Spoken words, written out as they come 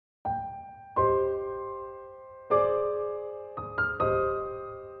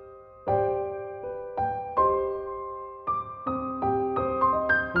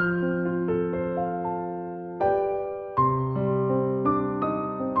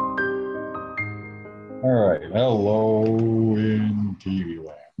All right. Hello in TV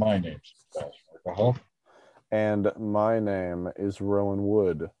land. My name's Sebastian Huff. And my name is Rowan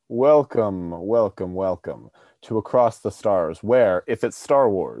Wood. Welcome, welcome, welcome to Across the Stars, where, if it's Star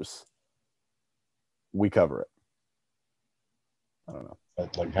Wars, we cover it. I don't know.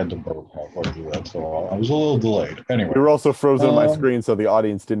 I had to burp halfway through that, so I was a little delayed. Anyway, We were also frozen on my um, screen, so the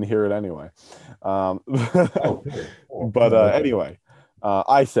audience didn't hear it anyway. Um, oh, cool, cool. but Oh, okay. anyway,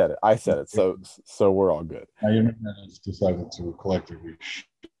 I said it. I said it. So we're all good. My internet has decided to collectively shit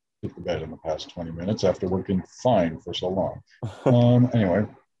the bed in the past 20 minutes after working fine for so long. Anyway,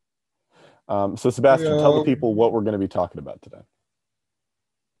 So Sebastian, tell the yeah, people what we're going to be talking about today.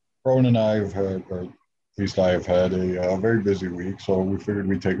 Rowan and I have had, or at least I have had a very busy week, so we figured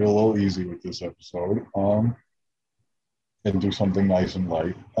we'd take it a little easy with this episode. And do something nice and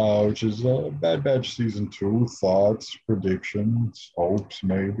light, which is Bad Batch season two thoughts, predictions, hopes,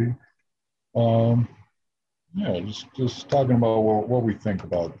 maybe. Um, yeah, just talking about what we think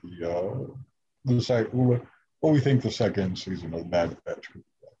about what we think the second season of Bad Batch could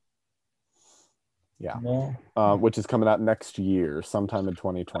Yeah, be. No, which is coming out next year, sometime in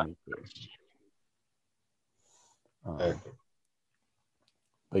 2022. uh,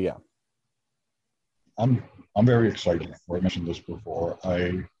 But yeah, I'm I'm very excited for. I mentioned this before.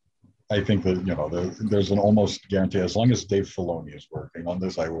 I think that there's an almost guarantee as long as Dave Filoni is working on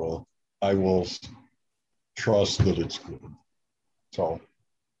this, I will trust that it's good. So,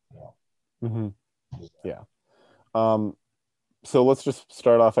 hmm yeah. Um, so let's just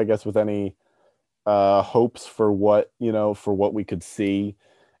start off, I guess, with any hopes for what we could see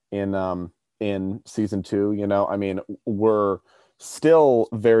in season two. I mean, we're still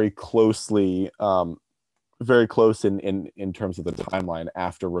very close in terms of the timeline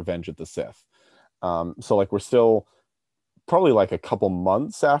after Revenge of the Sith. So like we're still probably like a couple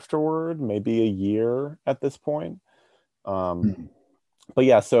months afterward, maybe a year at this point. Um, yeah. but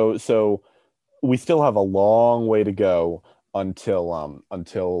yeah, so we still have a long way to go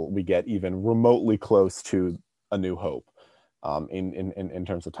until we get even remotely close to A New Hope, in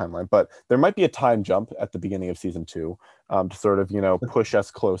terms of timeline. But there might be a time jump at the beginning of season two, to sort of push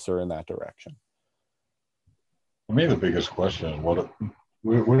us closer in that direction. For me, the biggest question is what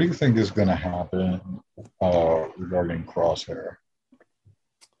do you think is going to happen regarding Crosshair?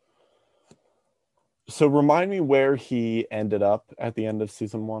 So remind me where he ended up at the end of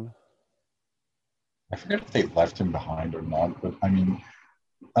season one. I forget if they left him behind or not, but I mean,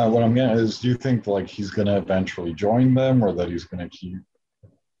 what I'm getting is, do you think like he's going to eventually join them, or that he's going to keep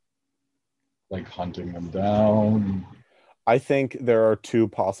like hunting them down? I think there are two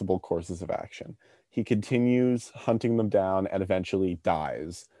possible courses of action. He continues hunting them down and eventually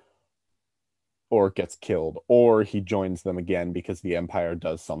dies or gets killed, or he joins them again because the Empire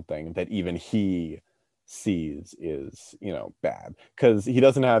does something that even he sees is, bad. Because he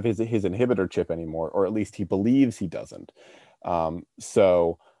doesn't have his inhibitor chip anymore, or at least he believes he doesn't.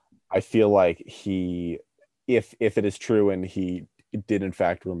 So I feel like if it is true and he did in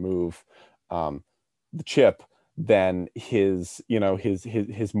fact remove the chip, then his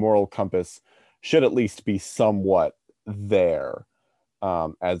moral compass should at least be somewhat there,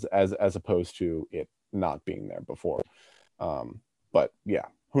 as opposed to it not being there before. But yeah,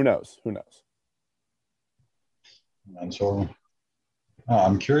 who knows? Who knows? And so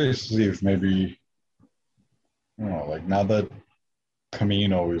I'm curious to see if maybe, like now that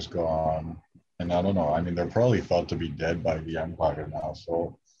Camino is gone, and I don't know, I mean, they're probably thought to be dead by the Empire now.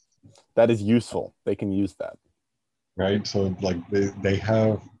 So, That is useful. They can use that. right? So, like, they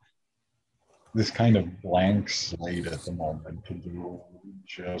have this kind of blank slate at the moment to do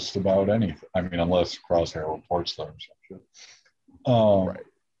just about anything. I mean, unless Crosshair reports them or some shit. Right.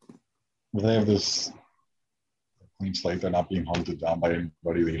 But they have this clean slate. They're not being hunted down by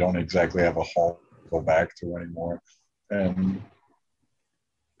anybody. They don't exactly have a home to go back to anymore. And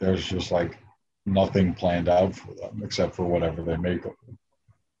there's just like nothing planned out for them except for whatever they make of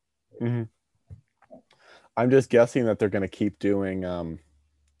it. Mm-hmm. I'm just guessing that they're going to keep doing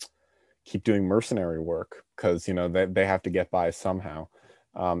mercenary work because they have to get by somehow.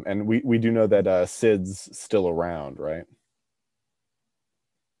 And we do know that Sid's still around, right?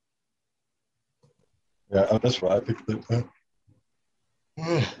 Yeah, that's right. I think that.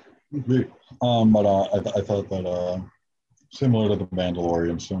 But I thought that similar to the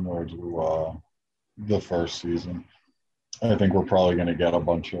Mandalorian, similar to the first season, I think we're probably going to get a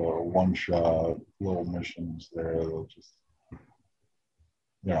bunch of one-shot little missions there that just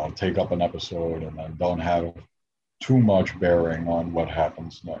take up an episode and then don't have too much bearing on what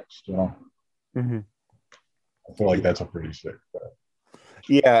happens next. Mm-hmm. I feel like that's a pretty sick bet.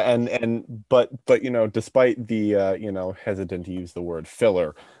 Yeah, but despite the hesitant to use the word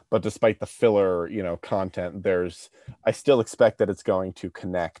filler, but despite the filler, content, I still expect that it's going to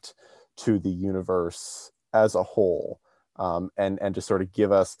connect to the universe as a whole. And to sort of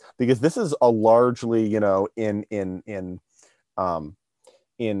give us, because this is a largely, um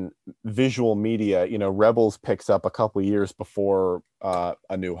in visual media, Rebels picks up a couple years before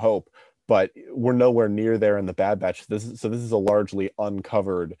A New Hope, but we're nowhere near there in the Bad Batch. This is a largely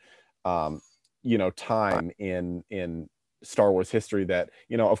uncovered, um, time in Star Wars history that,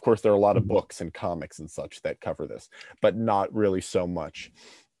 of course, there are a lot of books and comics and such that cover this, but not really so much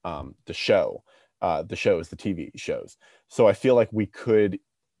the show, the shows, the TV shows. So I feel like we could,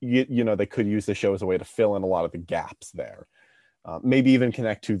 they could use the show as a way to fill in a lot of the gaps there. Maybe even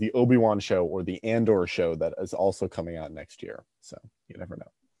connect to the Obi-Wan show or the Andor show that is also coming out next year. So you never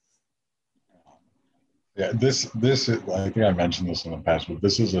know. Yeah, this I think I mentioned this in the past, but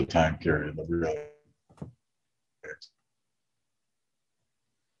this is a time period that really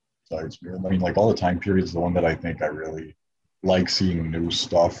excites me. I mean, like all the time periods, the one that I think I really like seeing new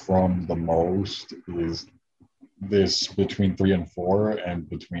stuff from the most is this between 3 and 4 and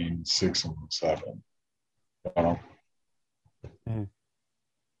between 6 and 7. You know? Mm.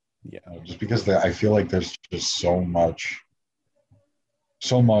 Yeah. Just because I feel like there's just so much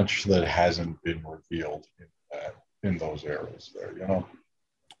that hasn't been revealed in those eras there, you know?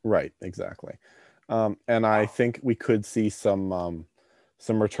 Right, exactly. And I think we could see some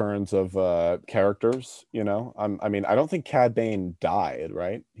returns of characters, I mean, I don't think Cad Bane died,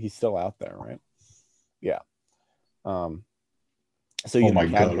 right? He's still out there, right? Yeah. Um, so Oh my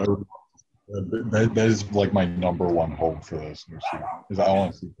Cad. god. That is like my number one hope for this new season is I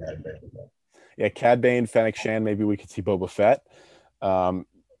want to see Cad Bane again. Yeah, Cad Bane, Fennec Shan, maybe we could see Boba Fett. Um,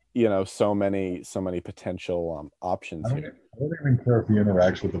 so many potential options here. I don't even care if he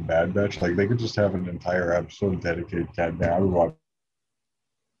interacts with the Bad Batch. Like they could just have an entire episode dedicated to Cad Bane. I would watch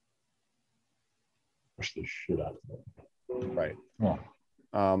the shit out of it. Right.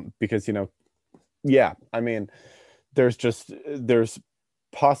 Oh. Because yeah, I mean, there's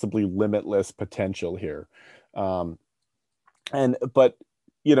possibly limitless potential here. But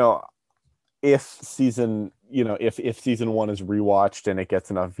you know if if season one is rewatched and it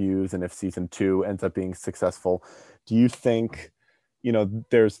gets enough views, and if season two ends up being successful, do you think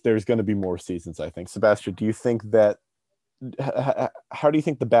there's going to be more seasons? I think, Sebastian, do you think that how do you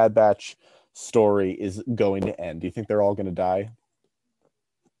think the Bad Batch story is going to end? Do you think they're all going to die?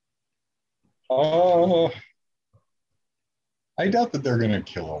 Uh, I doubt that they're gonna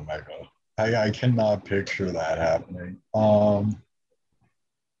kill Omega. I cannot picture that happening.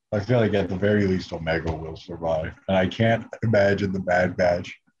 I feel like at the very least Omega will survive, and I can't imagine the Bad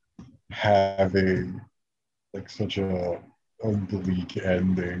Batch having like such a bleak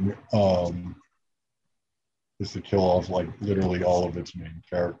ending. Is to kill off like literally all of its main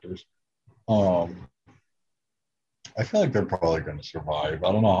characters. Um, I feel like they're probably going to survive.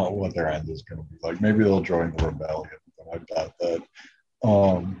 I don't know what their end is going to be like. Maybe they'll join the rebellion. But I doubt that.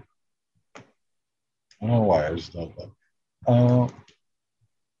 I don't know why I just thought that.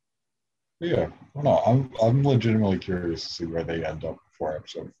 Yeah, I don't know. I'm legitimately curious to see where they end up before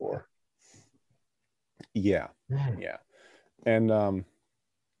episode 4. Yeah, yeah, and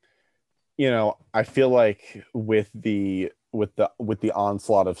I feel like with the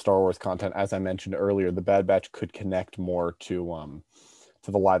onslaught of Star Wars content, as I mentioned earlier, the Bad Batch could connect more to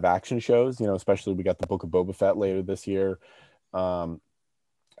the live action shows. Especially we got the Book of Boba Fett later this year, and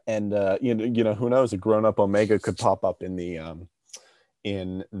who knows? A grown up Omega could pop up in the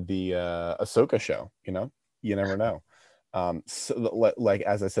Ahsoka show. You never know. So, like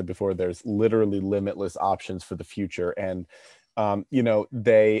as I said before, there's literally limitless options for the future, and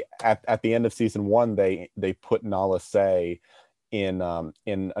they at the end of season one, they put Nala Se in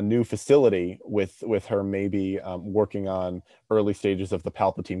a new facility with her maybe working on early stages of the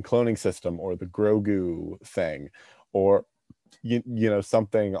Palpatine cloning system or the Grogu thing, or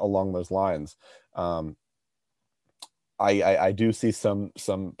something along those lines. I do see some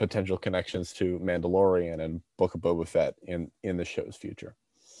potential connections to Mandalorian and Book of Boba Fett in the show's future.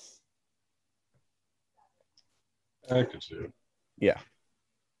 I could see it. Yeah.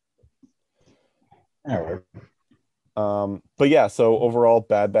 All right. But yeah, so overall,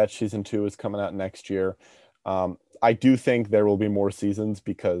 Bad Batch season 2 is coming out next year. I do think there will be more seasons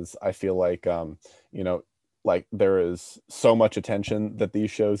because I feel like like there is so much attention that these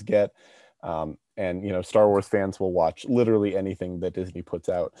shows get. And Star Wars fans will watch literally anything that Disney puts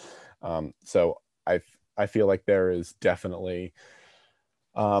out. So I feel like there is definitely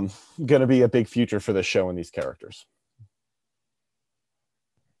going to be a big future for this show and these characters.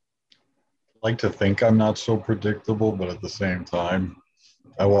 like to think I'm not so predictable, but at the same time,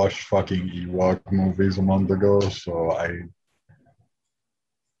 I watched fucking Ewok movies a month ago, so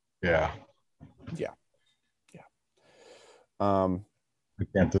yeah, Yeah. Yeah. Um, I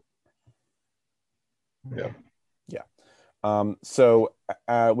can't. Yeah. yeah. So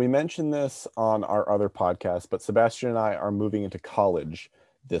we mentioned this on our other podcast, but Sebastian and I are moving into college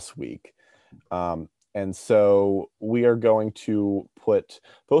this week. And so we are going to put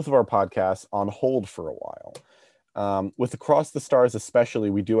both of our podcasts on hold for a while. With Across the Stars, especially,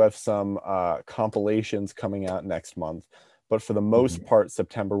 we do have some compilations coming out next month, but for the most part,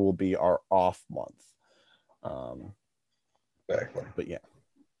 September will be our off month. Exactly. But yeah.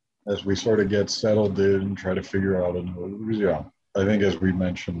 As we sort of get settled in and try to figure out a new, yeah, I think as we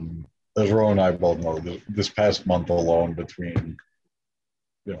mentioned, as Ro and I both know, this past month alone between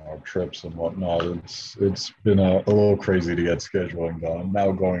trips and whatnot, it's been a little crazy to get scheduling done.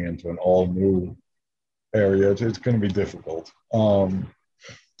 Now going into an all new area, it's going to be difficult.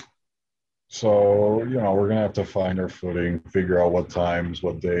 So we're gonna have to find our footing, figure out what times,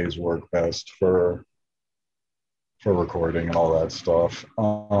 what days work best for recording and all that stuff.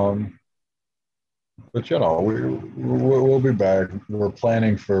 But we'll be back. We're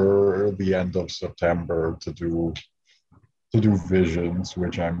planning for the end of September to do visions,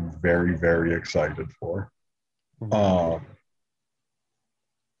 which I'm very, very excited for. But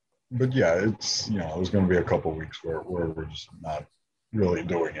yeah, there's going to be a couple weeks where we're just not really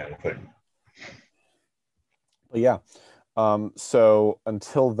doing anything. But yeah. So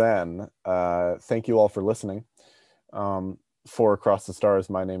until then, thank you all for listening. For Across the Stars,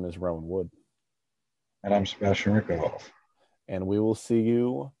 my name is Rowan Wood. And I'm Sebastian Rickerhoff. And we will see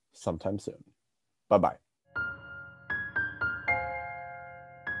you sometime soon. Bye-bye.